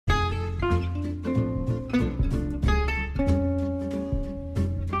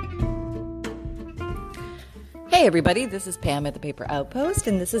Hey everybody, this is Pam at the Paper Outpost,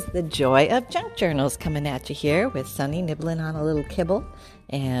 and this is the Joy of Junk Journals coming at you here with Sunny nibbling on a little kibble,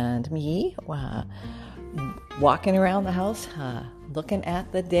 and me walking around the house, looking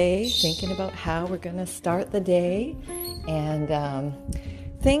at the day, thinking about how we're going to start the day, and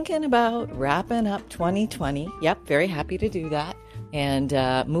thinking about wrapping up 2020. Yep, very happy to do that. And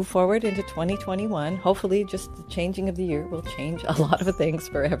move forward into 2021. Hopefully, just the changing of the year will change a lot of things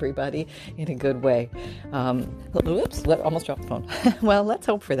for everybody in a good way. Oops, almost dropped the phone. Well, let's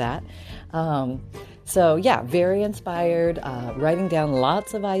hope for that. So, very inspired, writing down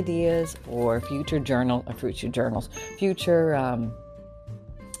lots of ideas for future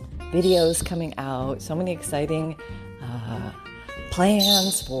videos coming out. So many exciting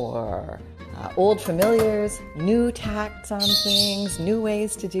plans for old familiars, new tacts on things, new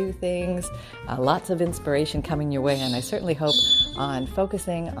ways to do things, lots of inspiration coming your way, and I certainly hope on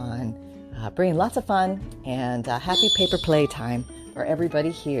focusing on bringing lots of fun and happy paper play time for everybody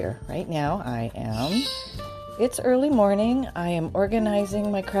here. Right now it's early morning. I am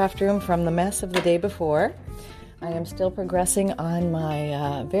organizing my craft room from the mess of the day before. I am still progressing on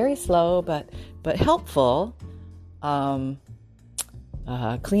my very slow but helpful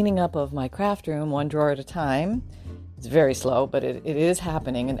cleaning up of my craft room, one drawer at a time. It's very slow, but it is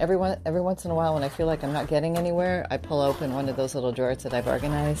happening. And every once in a while, when I feel like I'm not getting anywhere, I pull open one of those little drawers that I've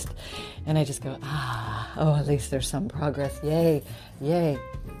organized, and I just go, at least there's some progress. Yay.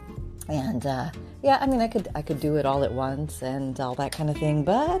 And I could do it all at once and all that kind of thing,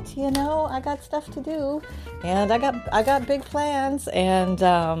 but I got stuff to do, and I got big plans, and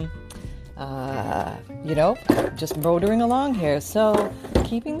just motoring along here. So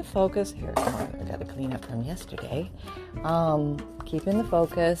keeping the focus here. I got to clean up from yesterday. Keeping the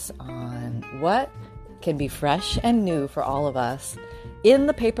focus on what can be fresh and new for all of us in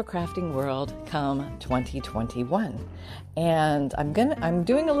the paper crafting world come 2021. And I'm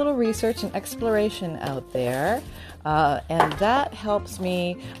doing a little research and exploration out there, and that helps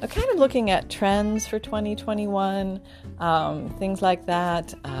me kind of looking at trends for 2021, things like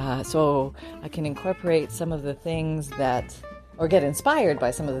that, so I can incorporate some of the things or get inspired by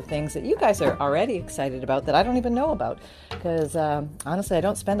some of the things that you guys are already excited about that I don't even know about, because honestly, I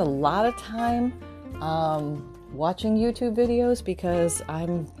don't spend a lot of time watching YouTube videos because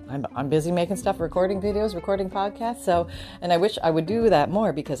I'm busy making stuff, recording videos, recording podcasts. So, and I wish I would do that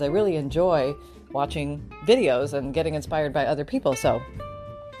more because I really enjoy watching videos and getting inspired by other people. So,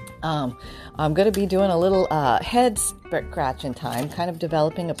 I'm going to be doing a little head scratching time, kind of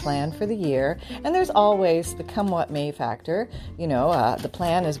developing a plan for the year. And there's always the come what may factor. The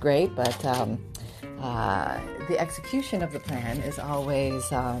plan is great, but the execution of the plan is always,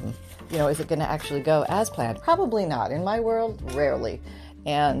 is it going to actually go as planned? Probably not. In my world, rarely.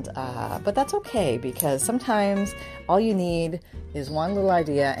 And but that's okay, because sometimes all you need is one little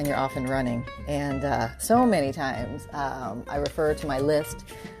idea and you're off and running. And so many times I refer to my list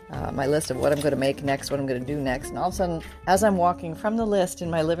of what I'm going to make next, what I'm going to do next. And all of a sudden, as I'm walking from the list in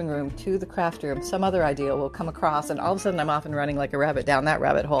my living room to the craft room, some other idea will come across, and all of a sudden I'm off and running like a rabbit down that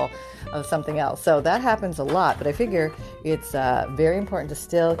rabbit hole of something else. So that happens a lot, but I figure it's very important to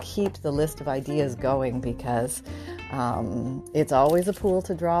still keep the list of ideas going, because it's always a pool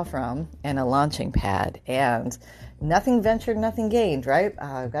to draw from and a launching pad. And nothing ventured, nothing gained, right?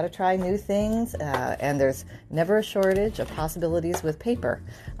 I've got to try new things, and there's never a shortage of possibilities with paper.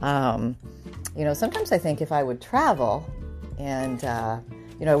 Sometimes I think if I would travel and,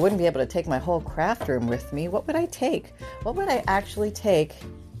 I wouldn't be able to take my whole craft room with me, what would I take? What would I actually take?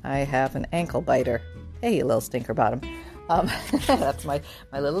 I have an ankle biter. Hey, you little stinker bottom. That's my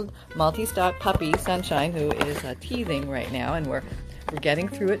little multi-stock puppy, Sunshine, who is teething right now, and we're getting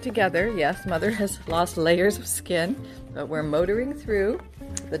through it together. Yes, Mother has lost layers of skin, but we're motoring through,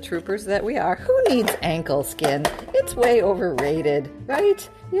 the troopers that we are. Who needs ankle skin? It's way overrated, right?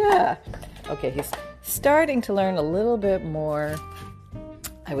 Yeah. Okay, he's starting to learn a little bit more,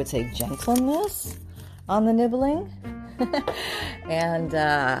 I would say, gentleness on the nibbling. And,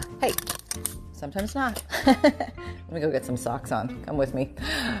 hey, sometimes not. Let me go get some socks on. Come with me.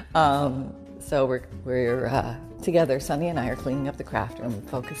 So we're together, Sunny and I are cleaning up the craft room,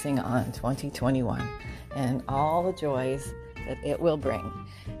 focusing on 2021 and all the joys that it will bring.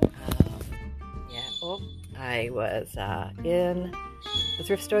 I was in the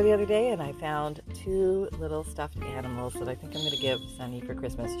thrift store the other day, and I found 2 little stuffed animals that I think I'm going to give Sunny for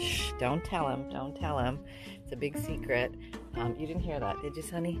Christmas. Shh, don't tell him. It's a big secret. You didn't hear that, did you,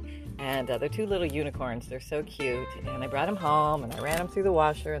 Sunny? And they're 2 little unicorns. They're so cute. And I brought them home, and I ran them through the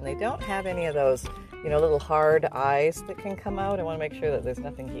washer, and they don't have any of those, little hard eyes that can come out. I want to make sure that there's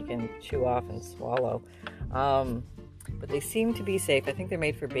nothing he can chew off and swallow. But they seem to be safe. I think they're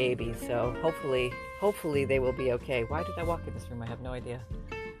made for babies, so hopefully they will be okay. Why did I walk in this room? I have no idea.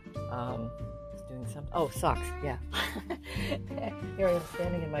 It's doing something. Oh, socks. Yeah. Here I am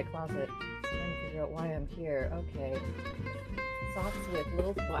standing in my closet trying to figure out why I'm here. Okay. Socks with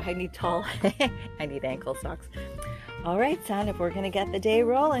little. Well, I need tall. I need ankle socks. All right, son. If we're gonna get the day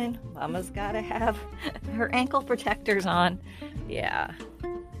rolling, Mama's gotta have her ankle protectors on. Yeah.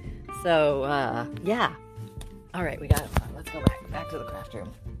 So yeah. All right, we got it. Let's go back to the craft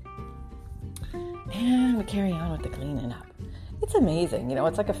room, and we carry on with the cleaning up. It's amazing, you know.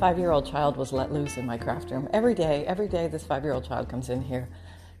 It's like a 5-year-old child was let loose in my craft room. Every day, this 5-year-old child comes in here,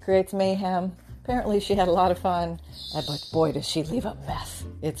 creates mayhem. Apparently, she had a lot of fun, but boy, does she leave a mess.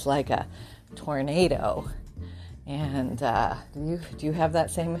 It's like a tornado. And do you have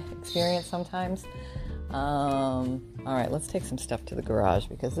that same experience sometimes? All right, let's take some stuff to the garage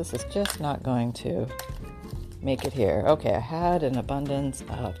because this is just not going to make it here. Okay, I had an abundance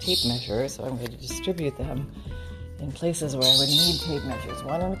of tape measures, so I'm going to distribute them in places where I would need tape measures.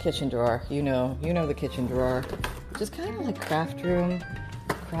 One in the kitchen drawer. You know the kitchen drawer, which is kind of like craft room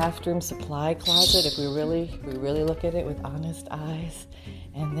supply closet if we really look at it with honest eyes.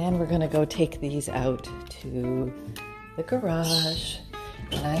 And then we're going to go take these out to the garage.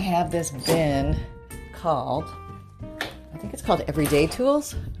 And I have this bin called, I think it's called Everyday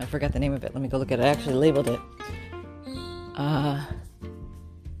Tools. I forgot the name of it. Let me go look at it. I actually labeled it.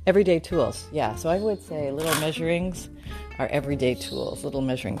 Everyday Tools. Yeah, so I would say little measurings are everyday tools, little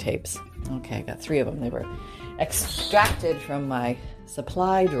measuring tapes. Okay, I got 3 of them. They were extracted from my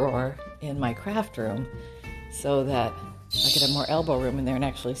supply drawer in my craft room so that I could have more elbow room in there and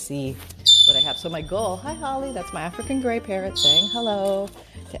actually see what I have. So my goal, hi Holly, that's my African gray parrot saying hello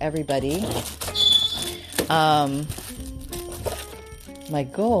to everybody. My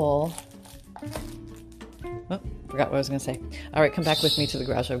goal, forgot what I was going to say. All right, come back with me to the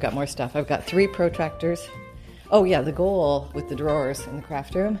garage. I've got more stuff. I've got 3 protractors. Oh yeah, the goal with the drawers in the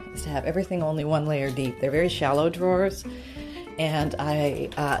craft room is to have everything only 1 layer deep. They're very shallow drawers. And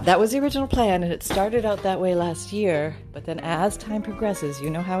that was the original plan, and it started out that way last year. But then as time progresses, you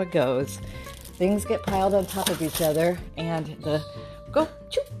know how it goes. Things get piled on top of each other, and out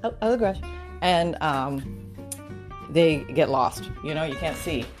of the garage. And they get lost. You know, you can't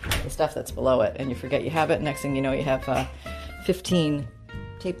see the stuff that's below it, and you forget you have it. Next thing you know, you have 15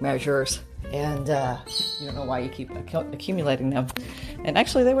 tape measures, and you don't know why you keep accumulating them. And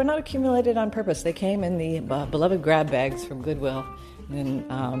actually, they were not accumulated on purpose. They came in the beloved grab bags from Goodwill,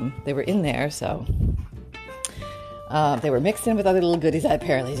 and they were in there, so they were mixed in with other little goodies I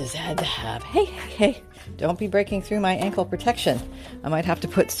apparently just had to have. Hey, don't be breaking through my ankle protection. I might have to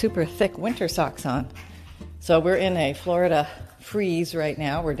put super thick winter socks on. So we're in a Florida freeze right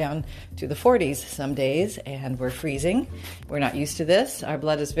now. We're down to the 40s some days, and we're freezing. We're not used to this. Our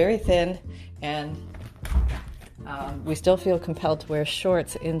blood is very thin, and we still feel compelled to wear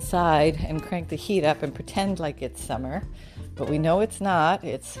shorts inside and crank the heat up and pretend like it's summer. But we know it's not.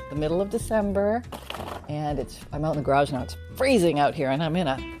 It's the middle of December, and I'm out in the garage now. It's freezing out here, and I'm in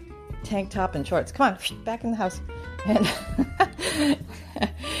a tank top and shorts. Come on, back in the house. And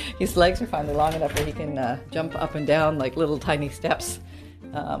his legs are finally long enough where he can jump up and down like little tiny steps.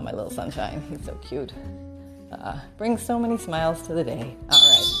 My little sunshine. He's so cute. Brings so many smiles to the day. All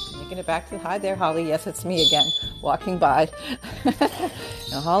right, making it back to hi there, Holly. Yes, it's me again, walking by.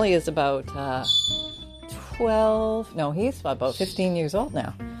 Now, Holly is about 12. No, he's about 15 years old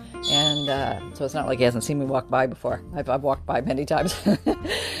now, and so it's not like he hasn't seen me walk by before. I've walked by many times.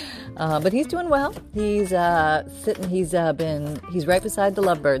 But he's doing well. He's sitting. He's right beside the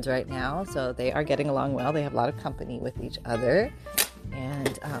lovebirds right now, so they are getting along well. They have a lot of company with each other,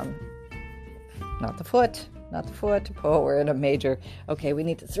 and not the foot. Oh, we're in a major. Okay, we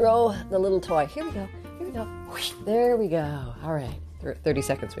need to throw the little toy. Here we go. Whoosh, there we go. All right, 30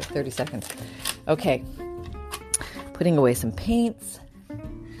 seconds. We have 30 seconds. Okay, putting away some paints.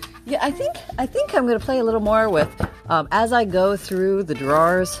 Yeah, I think I'm going to play a little more with, as I go through the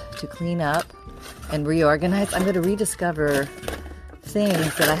drawers to clean up and reorganize, I'm going to rediscover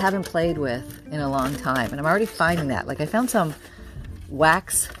things that I haven't played with in a long time. And I'm already finding that. Like I found some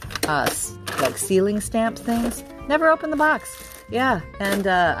wax, like sealing stamp things. Never opened the box. Yeah, and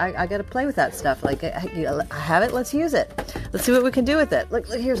I got to play with that stuff. Like I have it, let's use it. Let's see what we can do with it. Look,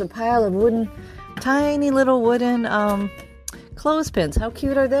 here's a pile of tiny little wooden clothespins. How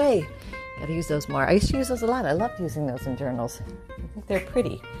cute are they? Gotta use those more. I used to use those a lot. I loved using those in journals. I think they're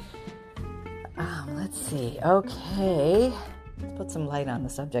pretty. Let's see. Okay. Let's put some light on the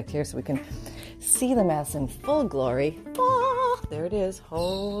subject here so we can see the mess in full glory. Oh, there it is.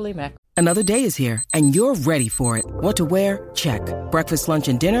 Holy mackerel. Another day is here, and you're ready for it. What to wear? Check. Breakfast, lunch,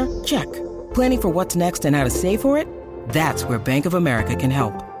 and dinner? Check. Planning for what's next and how to save for it? That's where Bank of America can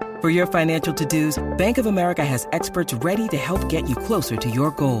help. For your financial to-dos, Bank of America has experts ready to help get you closer to your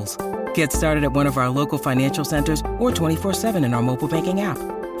goals. Get started at one of our local financial centers or 24/7 in our mobile banking app.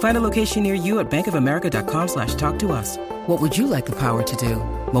 Find a location near you at bankofamerica.com/talktous. What would you like the power to do?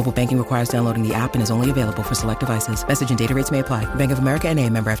 Mobile banking requires downloading the app and is only available for select devices. Message and data rates may apply. Bank of America N.A.,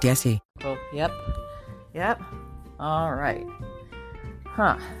 member FDIC. Oh, yep. All right.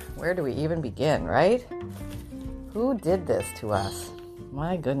 Where do we even begin, right? Who did this to us?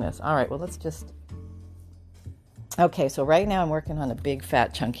 My goodness. All right, well, let's just... Okay, so right now I'm working on a big,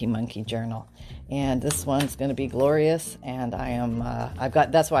 fat, chunky monkey journal. And this one's going to be glorious. And I am,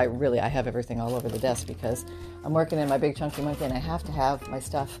 that's why I have everything all over the desk, because I'm working in my big, chunky monkey and I have to have my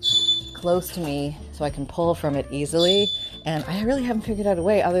stuff close to me so I can pull from it easily. And I really haven't figured out a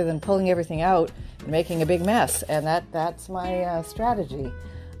way other than pulling everything out and making a big mess. And that's my strategy.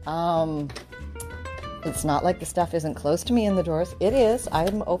 It's not like the stuff isn't close to me in the drawers. It is. I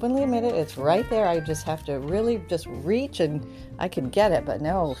openly admit it. It's right there. I just have to really just reach and I can get it. But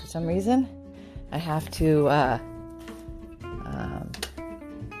no, for some reason, I have to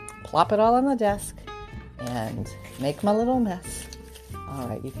plop it all on the desk and make my little mess. All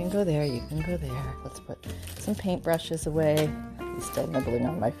right, you can go there. You can go there. Let's put some paintbrushes away. He's still nibbling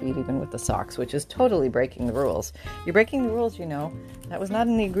on my feet, even with the socks, which is totally breaking the rules. You're breaking the rules, you know. That was not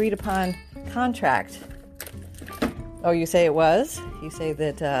an agreed upon contract. Oh, you say it was? You say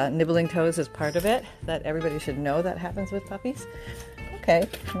that nibbling toes is part of it? That everybody should know that happens with puppies? Okay,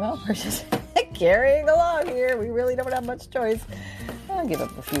 well, we're just carrying along here. We really don't have much choice. I'll give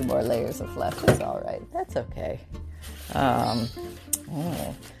up a few more layers of flesh. It's all right. That's okay.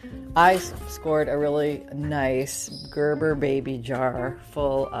 I scored a really nice Gerber baby jar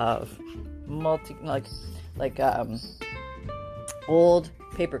full of old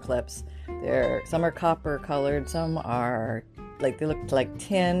paper clips. Some are copper colored, some are they look like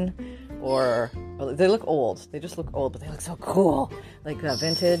tin, they look old. They just look old, but they look so cool, like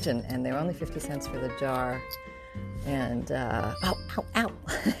vintage, and they're only 50 cents for the jar. And ow!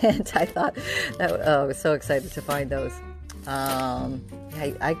 And I thought I was so excited to find those.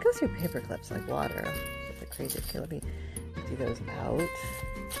 I go through paper clips like water. It's a crazy killer bee. Do those out.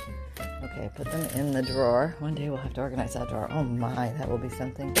 Okay, put them in the drawer. One day we'll have to organize that drawer. Oh my, that will be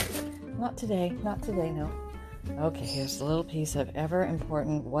something. Not today, no. Okay, here's a little piece of ever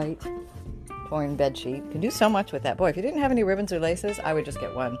important white torn bed sheet. You can do so much with that. Boy, if you didn't have any ribbons or laces, I would just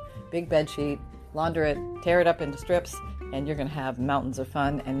get one big bed sheet, launder it, tear it up into strips, and you're going to have mountains of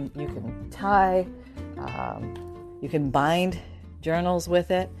fun. And you can tie, you can bind journals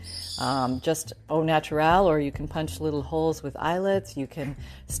with it, just au naturel, or you can punch little holes with eyelets. You can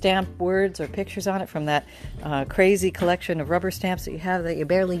stamp words or pictures on it from that crazy collection of rubber stamps that you have that you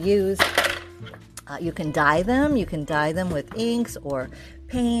barely use. You can dye them. You can dye them with inks or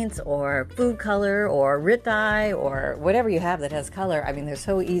paints or food color or Rit dye or whatever you have that has color. I mean, they're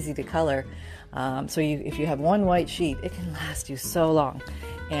so easy to color. If you have one white sheet, it can last you so long.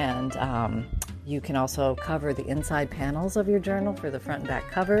 And you can also cover the inside panels of your journal for the front and back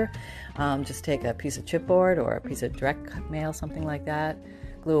cover. Just take a piece of chipboard or a piece of direct mail, something like that.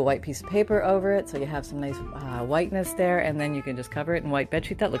 Glue a white piece of paper over it so you have some nice whiteness there, and then you can just cover it in white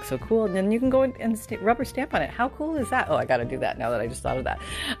bedsheet. That looks so cool. And then you can go and rubber stamp on it. How cool is that? Oh, I got to do that now that I just thought of that.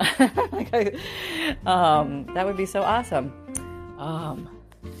 That would be so awesome. All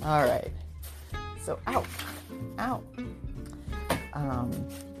right. So, ow.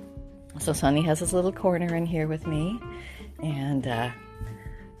 So Sonny has his little corner in here with me, and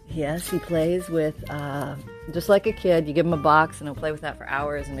yes, he plays with, just like a kid, you give him a box and he'll play with that for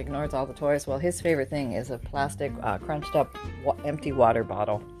hours and ignores all the toys. Well, his favorite thing is a plastic, crunched up, empty water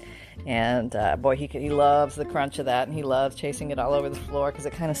bottle. And boy, he loves the crunch of that, and he loves chasing it all over the floor because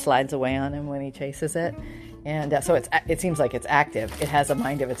it kind of slides away on him when he chases it. And so it seems like it's active. It has a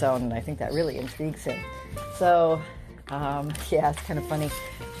mind of its own, and I think that really intrigues him. So, yeah, it's kind of funny.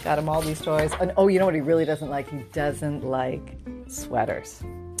 Got him all these toys. And, you know what he really doesn't like? He doesn't like sweaters.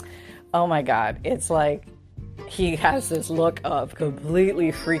 Oh my God. It's like he has this look of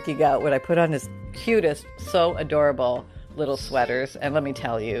completely freaking out when I put on his cutest, so adorable little sweaters. And let me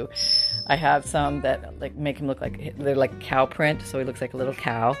tell you, I have some that make him look like they're like cow print, so he looks like a little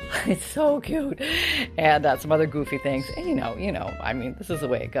cow. It's so cute. And some other goofy things. And you know, I mean, this is the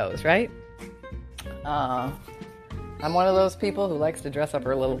way it goes, right? I'm one of those people who likes to dress up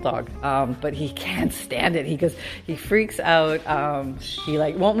her little dog, but he can't stand it. He freaks out. He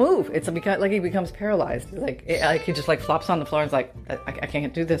won't move. It's like he becomes paralyzed. He just flops on the floor and is like, I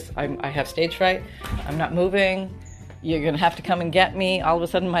can't do this. I have stage fright. I'm not moving. You're gonna have to come and get me. All of a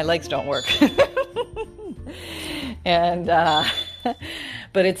sudden, my legs don't work. And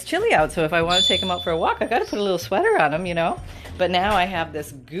but it's chilly out, so if I want to take him out for a walk, I got to put a little sweater on him, But now I have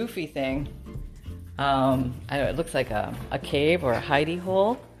this goofy thing. I don't know, it looks like a cave or a hidey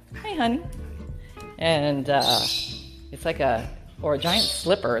hole. Hi, honey. And it's like a giant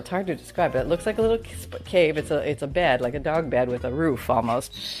slipper. It's hard to describe, but it looks like a little cave. It's a bed, like a dog bed with a roof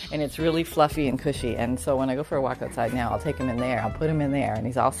almost, and it's really fluffy and cushy. And so when I go for a walk outside now, I'll take him in there. I'll put him in there, and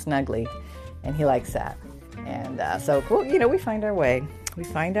he's all snuggly, and he likes that. And so cool, we find our way. We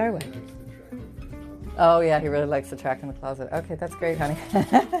find our way. Oh yeah, he really likes the track in the closet. Okay, that's great, honey.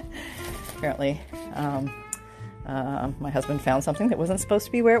 Apparently, my husband found something that wasn't supposed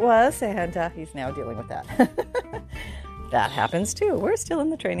to be where it was, and he's now dealing with that. That happens too. We're still in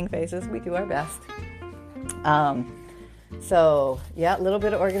the training phases. We do our best. So yeah, a little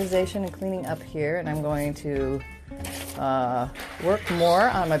bit of organization and cleaning up here, and I'm going to work more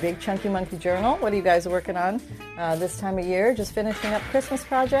on my big Chunky Monkey journal. What are you guys working on this time of year? Just finishing up Christmas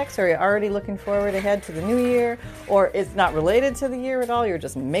projects, or are you already looking forward ahead to the new year? Or it's not related to the year at all, you're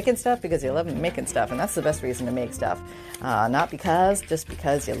just making stuff because you love making stuff, and that's the best reason to make stuff. Just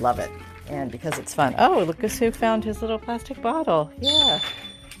because you love it and because it's fun. Oh, look who found his little plastic bottle. Yeah.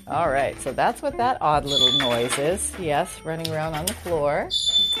 All right, so that's what that odd little noise is. Yes, running around on the floor.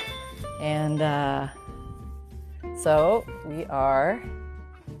 And so we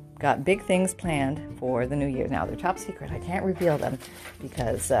got big things planned for the new year. Now, they're top secret. I can't reveal them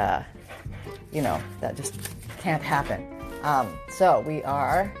because, that just can't happen. So we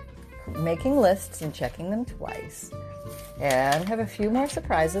are making lists and checking them twice. And have a few more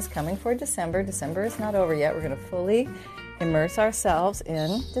surprises coming for December. December is not over yet. We're going to fully immerse ourselves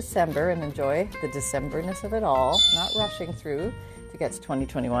in December and enjoy the Decemberness of it all, not rushing through to get to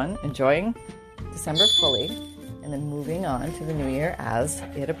 2021, enjoying December fully, and then moving on to the new year as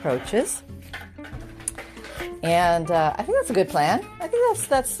it approaches. And I think that's a good plan. I think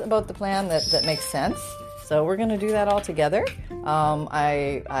that's about the plan that makes sense. So we're going to do that all together.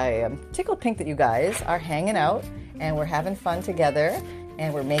 I am tickled pink that you guys are hanging out and we're having fun together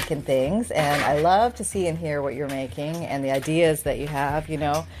and we're making things. And I love to see and hear what you're making and the ideas that you have.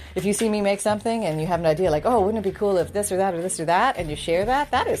 If you see me make something and you have an idea like, oh, wouldn't it be cool if this or that or this or that, and you share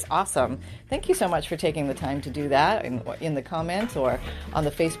that is awesome. Thank you so much for taking the time to do that in the comments or on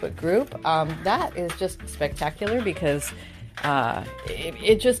the Facebook group. That is just spectacular because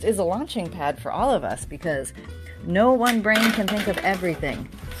it just is a launching pad for all of us because no one brain can think of everything.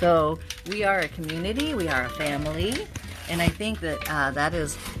 So we are a community, we are a family, and I think that that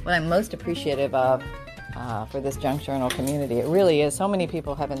is what I'm most appreciative of for this junk journal community. It really is. So many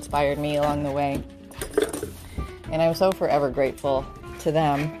people have inspired me along the way, and I'm so forever grateful to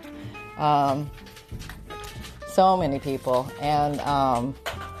them. So many people, and I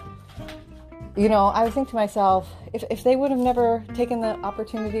would think to myself, if they would have never taken the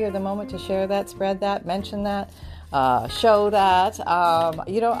opportunity or the moment to share that, spread that, mention that, show that,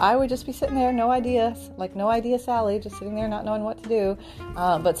 I would just be sitting there, no ideas, like no idea Sally, just sitting there not knowing what to do.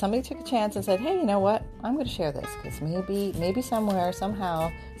 But somebody took a chance and said, hey, you know what? I'm going to share this because maybe somewhere, somehow,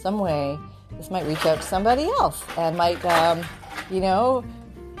 some way, this might reach out to somebody else and might,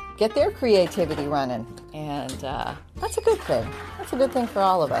 get their creativity running. And that's a good thing. That's a good thing for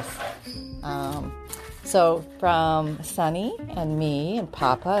all of us. So from Sunny and me and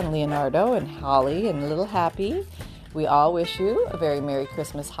Papa and Leonardo and Holly and Little Happy, we all wish you a very Merry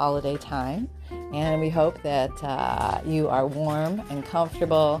Christmas holiday time. And we hope that you are warm and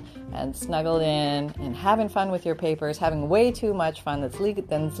comfortable and snuggled in and having fun with your papers, having way too much fun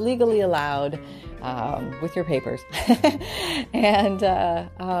than's legally allowed with your papers. And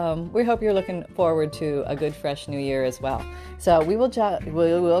we hope you're looking forward to a good, fresh new year as well. So we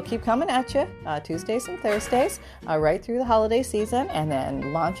will keep coming at you Tuesdays and Thursdays right through the holiday season, and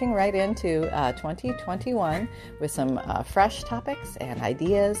then launching right into 2021 with some fresh topics and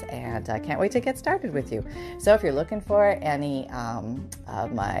ideas, and I can't wait to get started with you. So if you're looking for any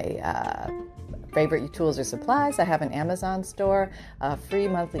of my favorite tools or supplies, I have an Amazon store, a free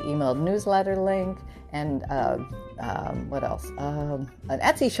monthly emailed newsletter link, and what else? An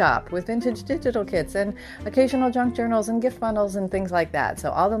Etsy shop with vintage digital kits and occasional junk journals and gift bundles and things like that.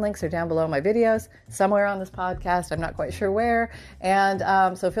 So all the links are down below my videos, somewhere on this podcast. I'm not quite sure where.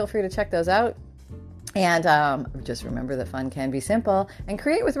 And so feel free to check those out. And just remember that fun can be simple, and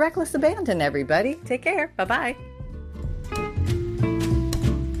create with reckless abandon, everybody. Take care. Bye-bye.